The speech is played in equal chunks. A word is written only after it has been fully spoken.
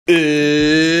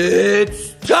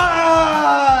It's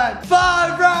time!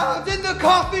 5 rounds in the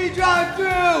coffee drive-thru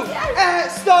at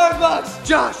Starbucks.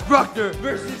 Josh Bruckner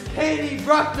versus Katie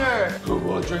Bruckner. Who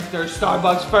will drink their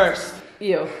Starbucks first?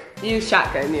 You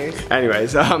shotgun yours.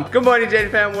 Anyways, good morning, Jatie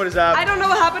fam. What is up? I don't know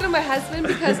what happened to my husband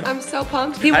because I'm so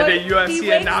pumped. I did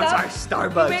UFC announce our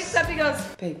Starbucks. He wakes up, he goes,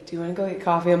 babe, do you want to go get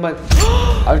coffee? I'm like,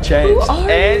 I've changed. Who are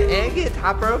and get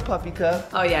top row puppy cup.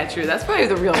 oh yeah, true. That's probably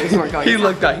the real reason we're going. He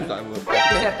looked up. He's like, Is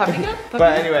that puppy cup? Puppy but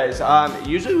cup? anyways,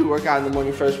 usually we work out in the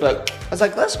morning first, but I was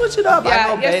like, let's switch it up. Yeah,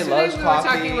 I know Bae loves we coffee.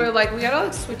 were talking, we were like, we gotta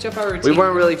like switch up our routine. We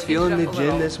weren't really Switch feeling it the up a gym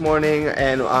little. this morning,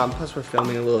 and plus we're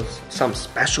filming a little something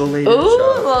special later. Ooh,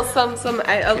 So.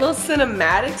 a little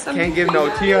cinematic. Can't give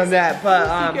no tea on that,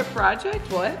 but Secret project?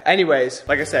 What? anyways,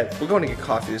 like I said, we're going to get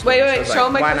coffee this Wait, morning. wait, so show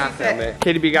 'em my why cozy not film fit. it?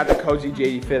 Katie B got the cozy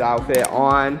JD fit outfit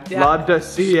on. Yeah. Love to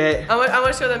see it. I want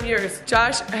to show them yours.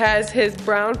 Josh has his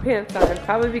brown pants on,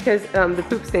 probably because the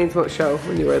poop stains won't show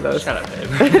when you wear those. Shut up,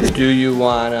 babe. Do you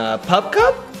want a pup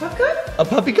cup? Pup cup? A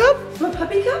puppy cup? A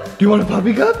puppy cup? Do you want a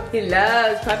puppy cup? He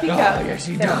loves puppy Oh, cup. yes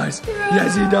he does.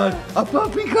 Yes he does. A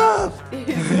puppy cup.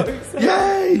 He's so excited.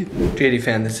 Yay! JD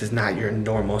fan, this is not your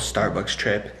normal Starbucks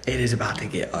trip. It is about to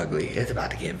get ugly. It's about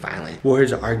to get violent.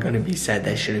 Words are gonna be said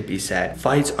that shouldn't be said.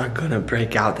 Fights are gonna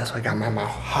break out. That's why I got my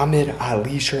Muhammad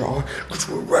Ali shirt on, because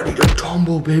we're ready to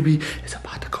tumble, baby. It's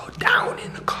about to go down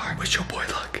in the car. Wish your boy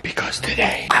luck, because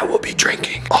today I will be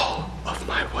drinking all of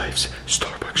my wife's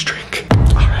Starbucks drink.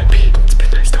 R.I.P. It's been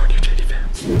nice knowing you, JD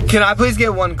fam. Can I please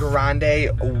get one grande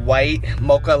white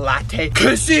mocha latte?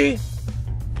 Kissy!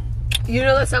 You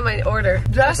know that's not my order.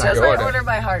 Josh not knows your my order. order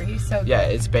by heart. He's so good. Yeah,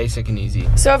 it's basic and easy.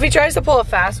 So if he tries to pull a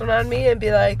fast one on me and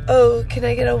be like, oh, can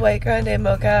I get a white grande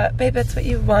mocha? Babe, that's what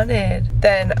you wanted.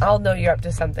 Then I'll know you're up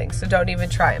to something. So don't even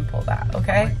try and pull that,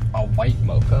 okay? A white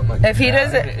mocha? I'm like, If he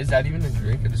doesn't- Is that even a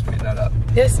drink? I just made that up.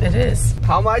 Yes, it is.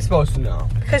 How am I supposed to know?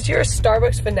 Because you're a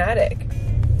Starbucks fanatic.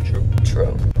 True.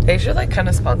 True. They should like kind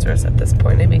of sponsor us at this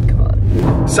point. I mean, come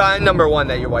on. Sign number 1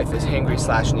 that your wife is hangry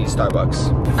 / needs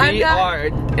Starbucks. I'm Feet not-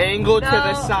 are angled to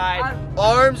the No, side.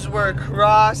 Arms were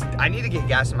crossed. I need to get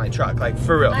gas in my truck, like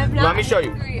for real. I'm not Let me show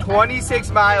you. hungry.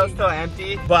 26 miles till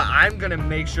empty, but I'm gonna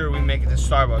make sure we make it to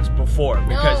Starbucks before,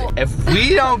 because No. if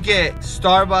we don't get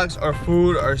Starbucks or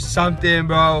food or something,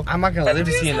 bro, I'm not gonna live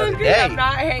to see another hungry. day. I'm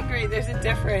not hangry. There's a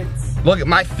difference. Look,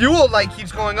 my fuel like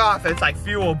keeps going off. It's like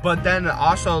fuel, but then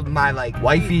also my like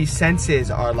wifey senses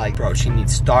are like, bro, she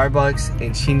needs Starbucks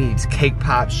and she needs cake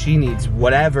pops. She needs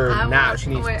whatever now. She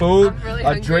needs food, I'm really a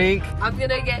hungry. drink. I'm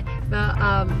gonna get the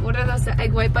what are those? The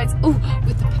egg white bites? Ooh,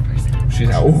 with the peppers. She's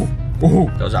like, ooh,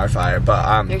 ooh, those are fire.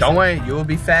 But You're don't so- worry, you will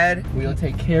be fed. We'll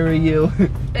take care of you.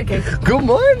 Okay. Good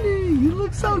morning. You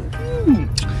look so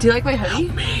cute. Do you like my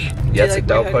hoodie? Yeah, it's like a my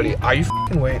dope hoodie? hoodie. Are you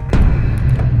f***ing wait?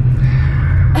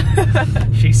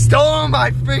 She stole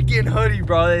my freaking hoodie,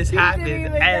 bro. This happens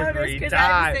every I have the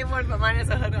time. same one, but mine has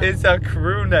a hood on. It's a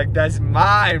crew neck. That's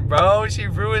mine, bro. She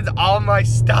ruins all my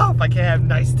stuff. I can't have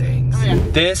nice things. Oh, yeah.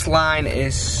 This line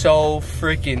is so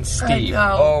freaking steep.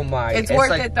 know. Oh my. It's worth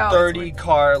like it, though. 30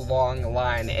 car long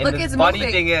line. And Look, the it's funny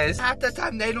moving. thing is, half the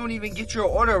time they don't even get your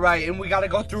order right and we gotta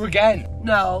go through again.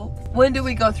 No. When do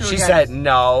we go through She again? said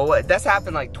no. That's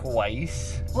happened like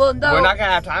twice. Well, no. We're not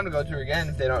gonna have time to go through again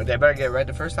if they don't. They better get it right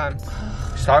the first time.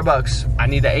 Starbucks. I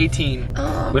need the 18.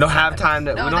 Oh, we don't have time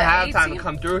to. No, we don't the have time to 18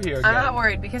 come through here again. I'm not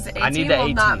worried because the 18 I need the will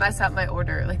 18. not mess up my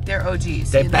order. Like they're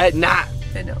OGs. They you know? bet not.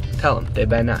 They know. Tell them they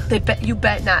bet not. They bet. You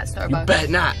bet not, Starbucks. You bet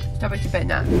not. Starbucks, you bet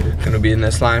not. Gonna be in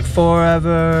this line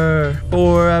forever,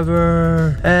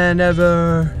 forever, and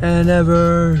ever, and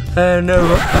ever, and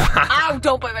ever. Ow!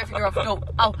 Don't bite my finger off. Don't.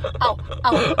 Ow! Ow!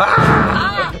 Ow!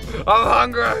 Ah!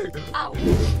 I'm hungry. Ow!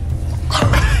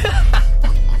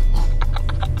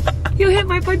 You hit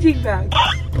my punching bag.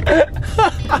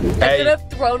 I could have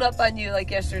thrown up on you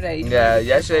like yesterday. Yeah,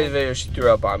 yesterday's video she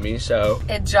threw up on me, so.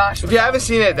 And Josh. If you haven't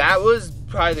seen it, that was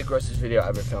probably the grossest video I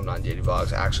ever filmed on JD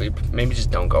Vlogs. Actually, maybe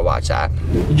just don't go watch that.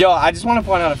 Yo, I just want to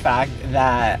point out a fact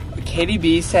that Katie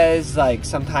B says, like,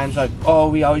 sometimes, like, oh,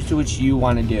 we always do what you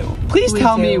want to do. Please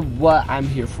tell me what I'm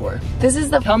here for. This is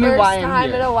the Tell me first why I'm time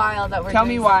here. in a while that we're Tell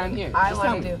doing me why I'm something here. I Just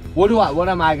tell want me. to do. What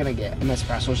am I gonna get? An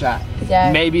espresso shot?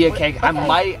 Yeah. Maybe a cake.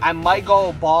 Okay. I might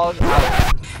go balls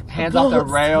out, hands off the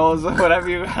rails, whatever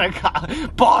you gotta call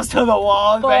it. Balls to the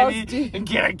walls, Balls baby, deep. and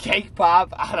get a cake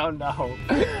pop. I don't know.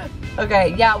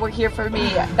 Okay, yeah, we're here for me.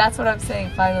 That's what I'm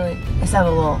saying, finally. Let's have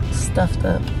a little stuffed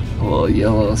up. Oh, you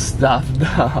little stuffed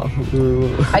up.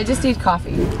 I just need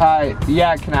coffee. Hi,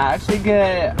 yeah, can I actually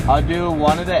I'll do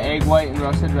one of the egg white and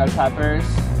roasted red peppers.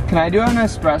 Can I do an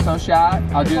espresso shot?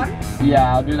 I'll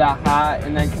do that hot.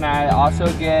 And then can I also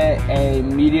get a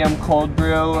medium cold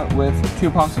brew with 2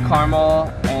 pumps of caramel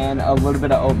and a little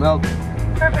bit of oat milk?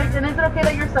 Perfect. And is it okay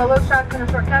that your solo shot's in a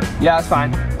short cup? Yeah, that's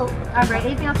fine. Oh, all right.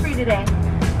 Anything else for you today?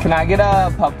 Can I get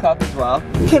a pup cup as well?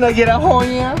 Can I get a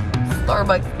Hoya?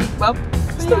 Starbucks keep up.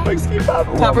 Starbucks keep up.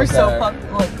 Topper's so pumped.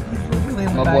 Look, he's literally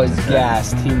in the My boy's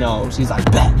gassed. He knows. He's like,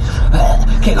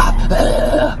 kick up.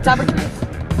 Topper,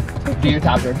 Do your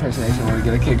Topper impersonation when we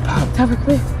get a kick pop. Topper,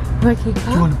 come here. You want a cake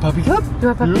pop? You want a puppy cup? You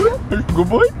want a puppy cup? Good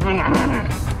boy.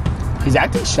 He's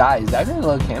acting shy. He's acting a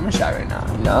little camera shy right now,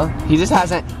 you know? He just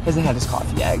hasn't had his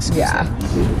coffee yet, excuse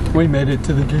me. We made it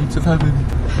to the gates of heaven.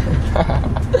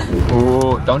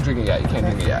 Ooh, don't drink it yet. You can't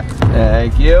drink it yet.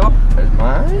 Thank you. There's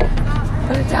mine.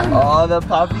 Put it down. Oh, the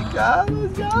puppy cup.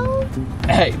 Let's go.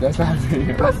 Hey, that's not for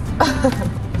you.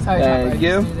 Sorry, Thank Topper,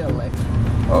 you. I just need a lick.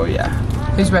 Oh,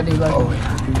 yeah. He's ready, look. Oh,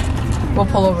 yeah. We'll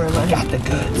pull over and let him. Got the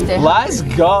goods. Stay Let's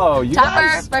go. You Topper,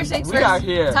 guys, first things we first. are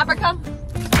here. Topper, come.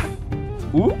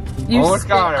 Ooh. You Almost spit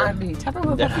got her. on me. Topper,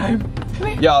 come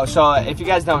here. Yo, so if you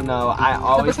guys don't know, I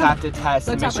always have to test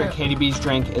to Let's make sure Topper. Katie B's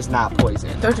drink is not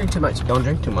poisoned. Don't drink too much. Don't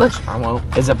drink too much. I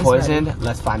won't. Is it poisoned?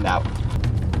 Let's find out.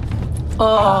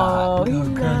 Oh, he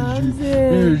loves it.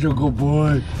 Here's your good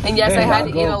boy. And yes, I had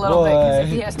to eat a little bit because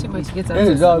if he has too much, he gets upset.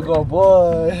 Here's your good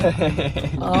boy.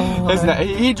 Oh.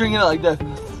 He drinking it like this.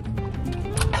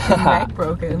 Neck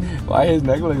broken. Why his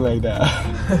neck look like that?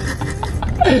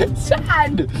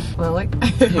 Sad. Well, like.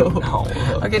 No.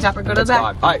 Okay, Topper, go to the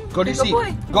back. Alright, go to your Good seat.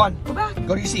 boy. Go on. Go back.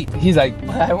 Go to your seat. He's like,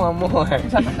 I want more.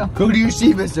 Topper, go. Go to your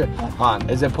seat, mister. On.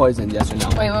 Is it poisoned? Yes or no?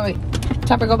 Wait.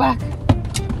 Topper, go back.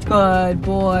 Good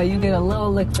boy. You get a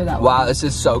little lick for that one. Wow, this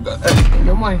is so good.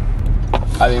 No more.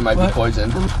 I think it might be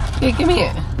poisoned. Here, give me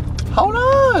it. Hold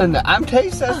on. I'm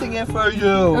taste testing it for you.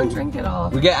 Don't drink it all.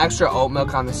 We get extra oat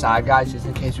milk on the side, guys, just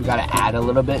in case we gotta add a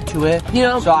little bit to it. You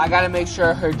know. So I gotta make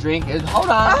sure her drink is. Hold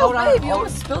on. Babe, you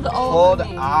almost spilled it all Hold over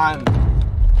me. on.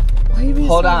 Why are you being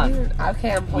Hold so on. weird?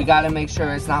 Okay, I'm. We gotta make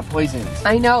sure it's not poisoned.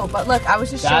 I know, but look, I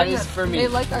was just That showing is them. for me. They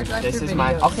like our drive-thru This is videos.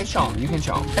 mine. Okay, show them. You can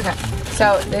show them. Okay,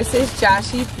 so this is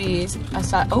Joshy B's. I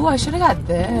should have got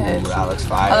this. Ooh, that looks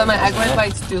fire. Although my egg white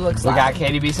bites do look We slimy. got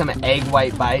Katie B some egg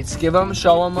white bites. Give them,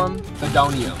 show them, but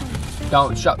don't eat them.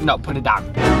 Don't show. No, put it down.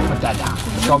 Put that down.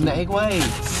 Show them the egg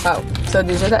whites. Oh, so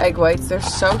these are the egg whites. They're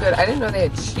so good. I didn't know they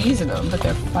had cheese in them, but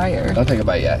they're fire. Don't take a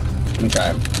bite yet. Let me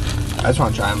try them. I just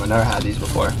want to try them. I've never had these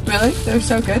before. Really? They're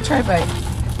so good. Try a bite.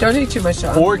 Don't eat too much,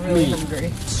 Sean. Fork I'm really me.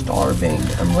 hungry. Starving.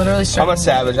 I'm literally I'm starving. a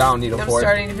savage. I don't need a I'm fork.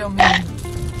 starting to feel mean.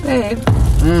 Babe,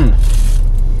 Mmm.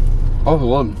 Oh,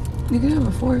 good. you can have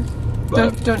a fork.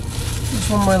 But Don't. Just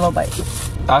one more little bite.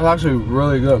 that's actually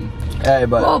really good. Hey,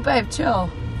 but Oh, babe, chill.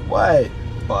 what?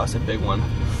 Oh, that's a big one.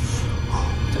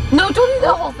 No, don't eat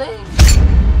the whole thing.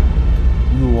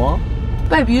 You want?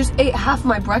 Babe, you just ate half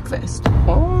my breakfast.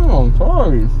 Oh,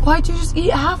 sorry. Why'd you just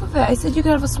eat half of it? I said you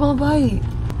could have a small bite.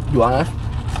 You want it?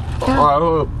 Yeah.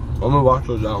 Alright, I'm gonna wash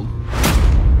those down.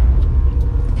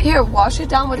 Here, wash it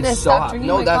down with It's this. so Stop hot. drinking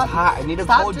No, my that's coffee. hot. I need a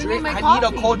Stop cold drinking drink. my I need a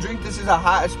coffee. cold drink. This is a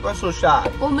hot espresso shot.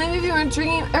 Well, maybe if you weren't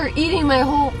drinking or eating my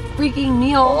whole freaking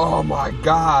meal. Oh my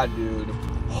god, dude.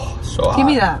 Oh, so hot. Give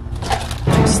me that.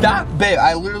 Stop, babe.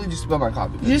 I literally just spilled my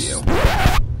coffee. Just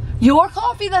your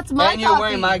coffee. That's my and you're coffee.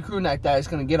 wearing my crew neck that it's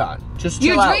gonna get on. Just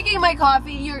You're chill out. drinking my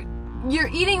coffee. You're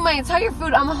eating my entire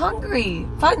food. I'm hungry.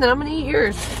 Fine, then I'm gonna eat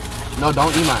yours. No,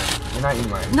 don't eat mine. You're not eating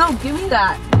mine. No, give me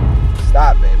that.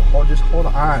 Stop, babe. Just hold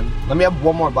on. Let me have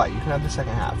one more bite. You can have the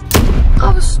second half.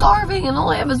 I was starving and all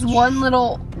I have is one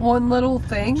little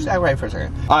thing. Just act right for a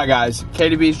second. All right, guys.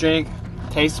 Katie B's drink.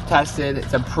 Taste tested.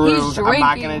 It's approved. He's I'm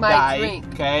not drinking gonna my die. drink.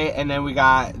 Okay. And then we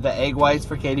got the egg whites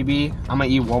for Katie B. I'm gonna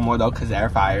eat one more though, cause they're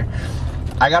fire.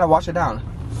 I gotta wash it down.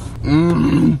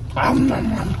 Mmm.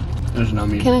 There's no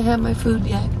meat. Can I have my food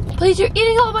yet? Please, you're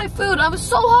eating all my food. I'm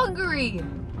so hungry.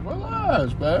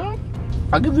 Relax, man.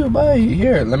 I'll give you a bite.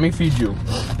 Here, let me feed you.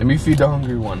 Let me feed the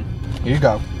hungry one. Here you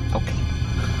go. Okay.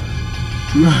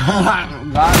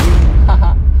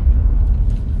 Got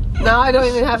No, I don't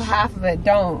even have half of it.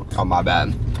 Don't. Oh, my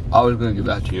bad. I was gonna give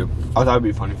that to you. I thought it'd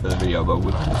be funny for the video, but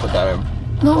we'll put that in.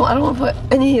 No, I don't want to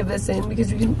put any of this in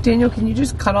because Daniel, can you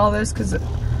just cut all this? Because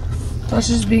that's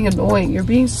just being annoying. You're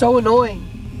being so annoying.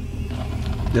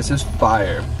 This is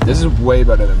fire. This is way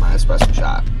better than my espresso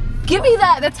shot. Give me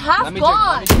that. That's half Let me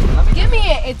gone. drink, let me Give me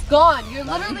it. It's gone. You're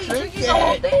literally drink drinking the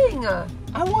whole it. thing.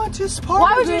 I want just part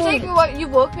Why of would you it. take me? What you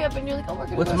woke me up and you're like, oh, we're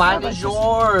gonna What's go mine Starbucks. is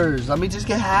yours. Let me just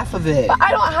get half of it. But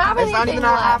I don't have anything It's not even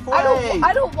left. halfway.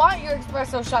 I don't want your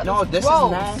espresso shot. No, It's this gross.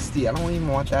 is nasty. I don't even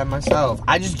want that myself.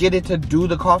 I just get it to do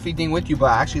the coffee thing with you, but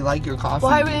I actually like your coffee.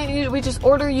 Why wouldn't we just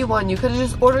order you one? You could have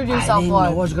just ordered yourself I didn't know I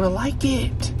one. was gonna like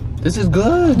it. This is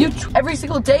good. Every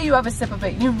single day you have a sip of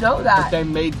it. You know But that. they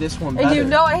made this one better. And you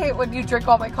know I hate when you drink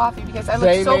all my coffee because I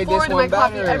They look so made forward this to my one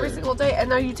coffee better. every single day, and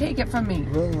now you take it from me.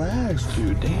 Relax,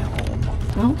 dude. Damn.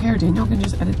 I don't care. Daniel can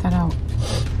just edit that out.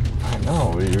 I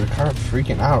know. You're kind of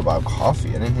freaking out about coffee.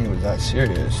 I didn't think it was that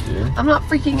serious, dude. I'm not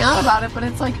freaking out about it, but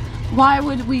it's like, why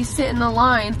would we sit in the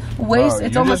line, waste? Bro,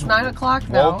 it's you almost just 9 o'clock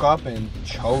now. Woke up and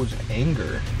chose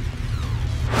anger.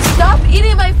 Stop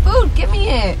eating my food. Give me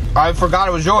it. I forgot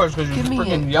it was yours because you Give were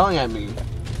me freaking it. yelling at me.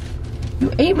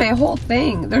 You ate my whole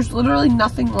thing. There's literally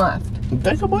nothing left.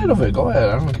 Take a bite of it. Go ahead.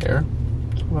 I don't care.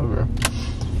 Whatever.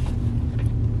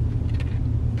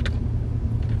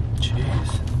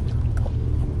 Jeez.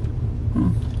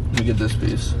 Let me get this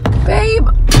piece. Babe,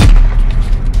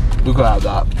 You could have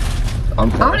that. I'm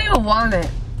I full. don't even want it.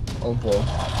 I'm full.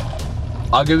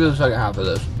 I'll give you the second half of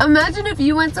this. Imagine if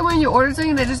you went somewhere and you ordered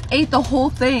something and they just ate the whole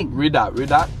thing. Read that. Read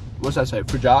that. What's that say?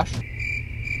 For Josh?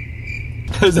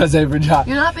 Does that say for Josh?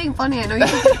 You're not being funny. I know you're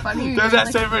being funny. Does that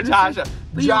say for Josh? But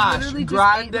you Josh, literally just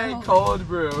grande ate the whole cold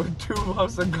brew, 2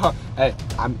 cups of coffee. Hey,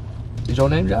 is your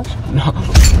name Josh? No.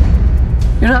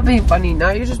 You're not being funny. Now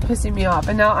you're just pissing me off.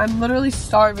 And now I'm literally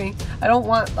starving. I don't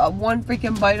want one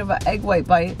freaking bite of an egg white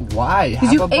bite. Why? Because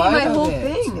Have you a ate bite my of whole it.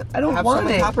 thing. I don't Have want some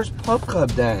it. of Hopper's Pup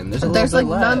Cup then. There's a There's little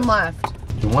like bit none left.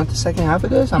 left. You want the second half of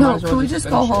this? I No, might as well can we just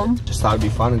go finish it. home? Just thought it'd be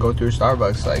fun to go through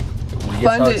Starbucks. Like, we get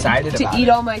Fun so excited to about eat it.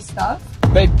 all my stuff.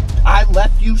 Babe, I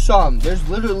left you some. There's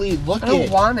literally, look I don't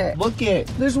it. want it. Look it.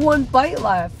 There's one bite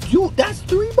left. That's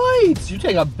 3 bites. You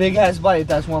take a big ass bite,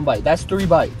 that's 1 bite. That's 3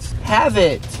 bites. Have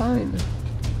it. Fine.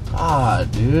 Ah,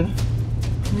 dude.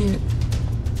 Give me it.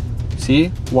 See?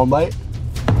 1 bite.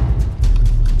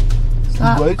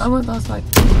 Stop. bites? I want those bites.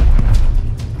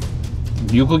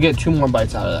 You could get 2 more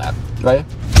bites out of that, right?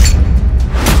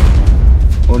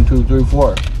 1, 2, 3,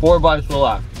 4. 4 bites were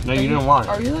left. No, you didn't want it.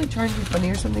 Are you like trying to be funny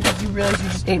or something? Because you realize you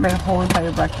just ate my whole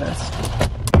entire breakfast.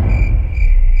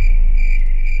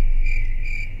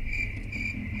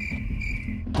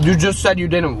 You just said you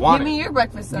didn't want Give me it. your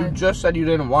breakfast You then. just said you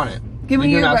didn't want it. Give me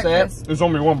Did you your not breakfast. say it? There's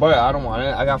only 1 bite. I don't want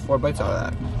it. I got 4 bites out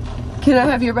of that. Can I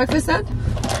have your breakfast then?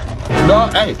 No,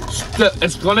 hey,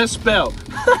 it's gonna spill.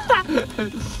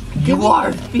 You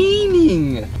are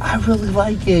fiending. I really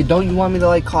like it. Don't you want me to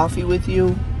like coffee with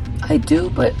you? I do,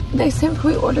 but next time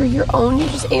can we order your own? You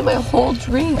just ate my whole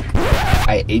drink.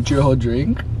 I ate your whole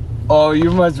drink? Oh,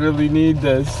 you must really need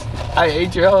this. I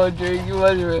ate your whole drink. You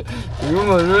must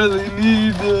really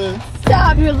need this.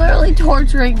 Stop, you're literally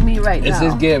torturing me right This now.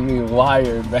 is getting me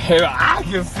wired, babe. I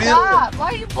can feel Stop, why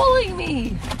are you bullying me?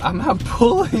 it. I'm not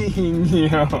bullying you.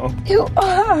 You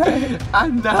are.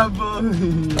 I'm not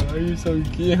bullying you. Oh, you're so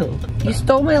cute. You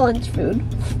stole my lunch food.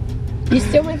 You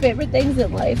steal my favorite things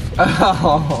in life.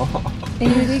 Oh,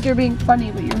 And you think you're being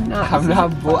funny, but you're not. I'm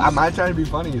not. I'm not trying to be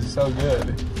funny. It's so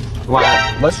good.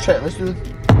 Wow. Let's check. Let's do.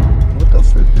 What the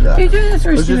frick is that? You're doing this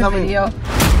for a Let's do stupid something- video.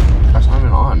 That's not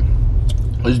even on.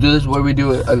 Let's do this where we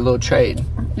do a little trade.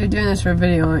 You're doing this for a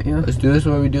video, aren't you? Let's do this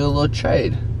where we do a little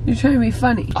trade. You're trying to be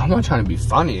funny. I'm not trying to be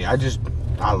funny.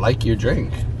 I like your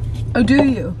drink. Oh, do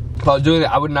you? If I was doing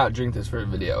it, I would not drink this for a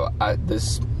video. I'm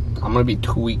gonna be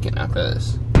tweaking after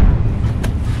this.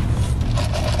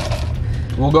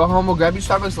 We'll go home. We'll grab you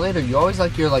Starbucks later. You always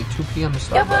like your 2 p.m.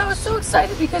 Starbucks. Yeah, but I was so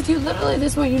excited because you literally,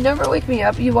 this way, you never wake me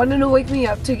up. You wanted to wake me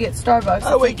up to get Starbucks.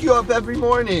 I wake you up every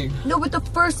morning. No, but the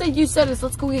first thing you said is,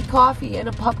 let's go get coffee in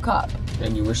a pup cup.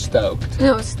 And you were stoked. And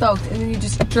I was stoked, and then you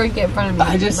just drink it in front of me.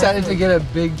 I just decided to get a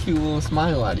big, cute little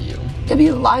smile out of you. Maybe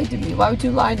you lied to me. Why would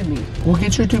you lie to me? We'll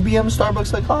get your 2 p.m.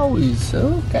 Starbucks like always.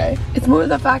 Okay. It's more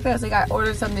the fact that it's like I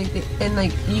ordered something and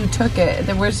like you took it.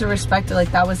 Then where's the respect to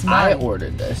like that was I mine?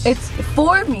 ordered this. It's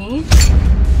for me.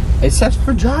 It says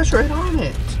for Josh right on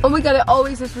it. Oh my god, it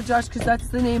always is for Josh because that's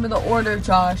the name of the order,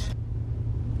 Josh.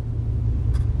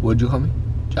 What'd you call me?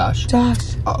 Josh?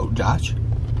 Josh. Oh, Josh?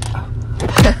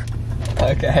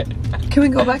 Okay. Can we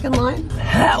go back in line?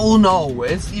 Hell no.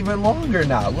 It's even longer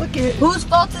now. Look at Whose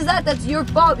fault is that? That's your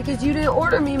fault because you didn't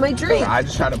order me my drink. I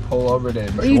just tried to pull over to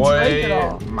Or you drank it enjoy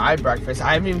all. my breakfast.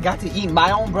 I haven't even got to eat my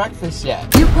own breakfast yet.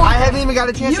 You poor I thing. haven't even got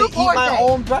a chance You to eat poor my thing.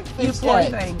 own breakfast You poor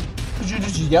yet. thing. Because you're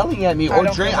just yelling at me. I Or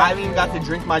don't drink. feel I haven't even bad got for to you.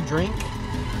 drink my drink.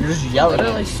 You're just yelling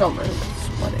Literally at me. so much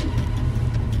sweating.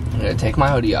 Here, take my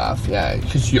hoodie off. Yeah,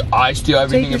 because I steal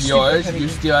everything of yours. You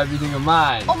steal everything of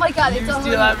mine. Oh my god, it's You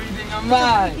steal everything of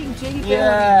mine.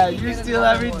 Yeah, you steal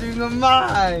everything of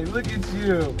mine. Look at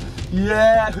you.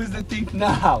 Yeah, who's the thief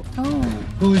now? Oh.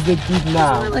 Who's the thief now?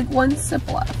 There's only like one sip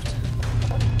left.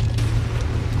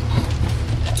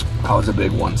 That was a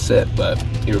big one sip, but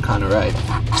you were kind of right.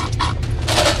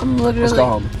 I'm literally. Let's go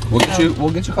home.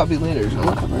 We'll get you coffee later. So.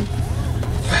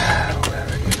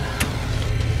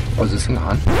 Was this thing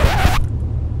on?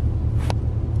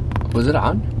 Was it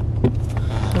on?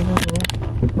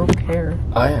 I don't care.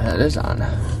 Oh yeah, it is on.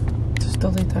 Just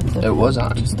delete that clip. It was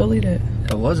on. Just delete it.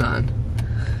 It was on.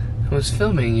 I was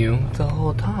filming you the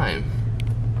whole time.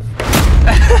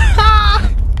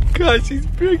 God, she's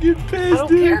freaking pissed, I don't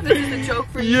care if this is a joke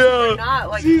for you or not.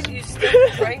 Like, you still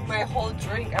drank my whole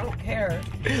drink. I don't care.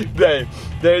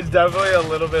 There's definitely a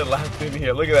little bit left in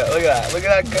here. Look at that. Look at that. Look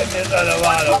at that goodness on the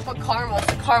bottom. Cup of caramel. It's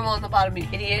the caramel on the bottom, you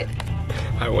idiot.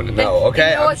 I wouldn't know, okay?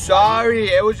 You know I'm sorry.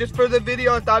 It was just for the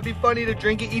video. I thought it'd be funny to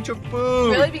drink and eat your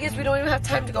food. Really? Because we don't even have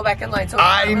time to go back in line. So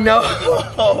I know.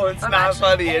 It's I'm not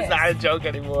funny. pissed. It's not a joke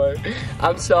anymore.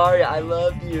 I'm sorry. I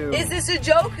love you. Is this a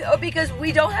joke? Or because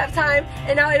we don't have time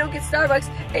and now I don't get Starbucks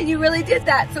and you really did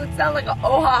that? So it's not like a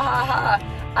oh ha ha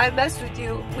ha. I messed with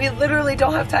you. We literally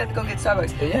don't have time to go get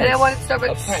Starbucks. Yes. And I wanted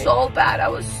Starbucks Okay. so bad. I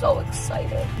was so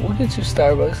excited. We'll get you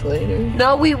Starbucks later.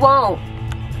 No, we won't.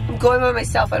 I'm going by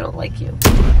myself. I don't like you.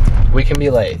 We can be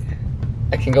late.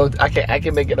 I can go. I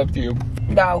can make it up to you.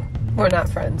 No, we're not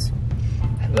friends.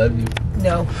 I love you.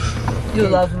 No. You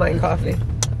love my coffee.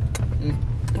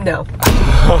 No.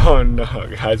 Oh no,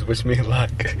 guys, wish me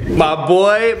luck. My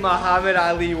boy Muhammad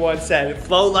Ali once said,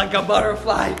 float like a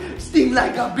butterfly, sting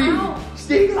like a bee,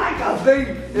 sting like a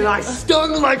bee, and I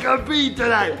stung like a bee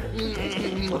today.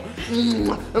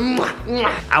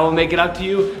 I will make it up to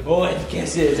you with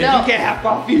kisses. No. If you can't have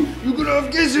coffee, you can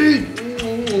have kisses.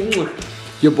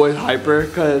 Your boy's hyper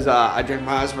because I drank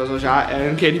my espresso shot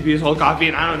and Katie B's whole coffee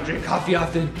and I don't drink coffee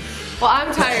often. Well,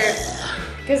 I'm tired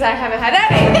because I haven't had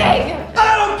anything.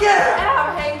 I don't care. And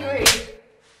I'm hangry.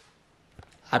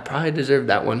 I probably deserve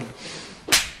that one.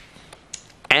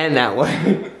 And that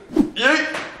one.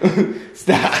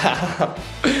 Stop.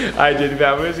 Alright, Jatie,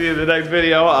 we'll see you in the next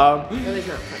video. Really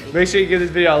not funny. Make sure you give this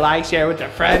video a like, share with your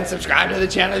friends, subscribe to the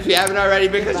channel if you haven't already,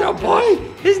 because your boy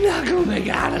is not gonna make it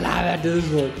out alive after this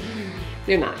one.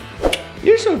 You're not.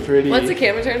 You're so pretty. Once the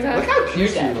camera turns on, Look how cute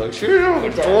she dead. looks. You're so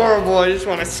adorable. I just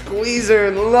want to squeeze her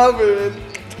and love her.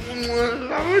 And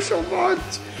love her so much.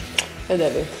 I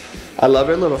love you. I love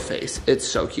her little face. It's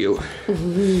so cute.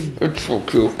 It's so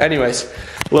cute. Anyways,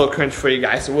 a little cringe for you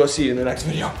guys, so we'll see you in the next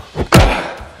video.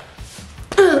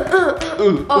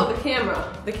 Oh, the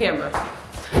camera. The camera.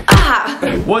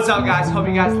 What's up, guys? Hope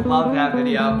you guys loved that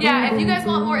video. Yeah, if you guys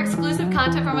want more exclusive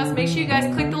content from us, make sure you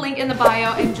guys click the link in the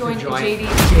bio and join Jatie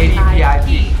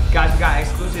VIP. Guys, we got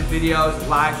exclusive videos,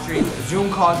 live streams, Zoom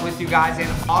calls with you guys,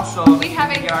 and also We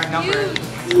have get our number.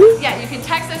 yeah, you can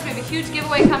text us. We have a huge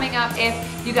giveaway coming up if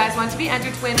you guys want to be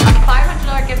entered to win a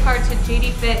 $500 gift card to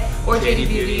JD Fit or JD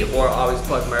Beauty. or Always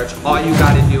Plug merch. All you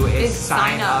gotta do is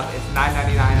sign up. It's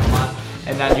 $9.99 a month,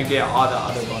 and then you get all the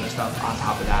other bonus stuff on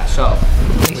top of that. So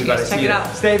we gotta see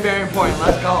it. Stay very important.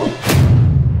 Let's go.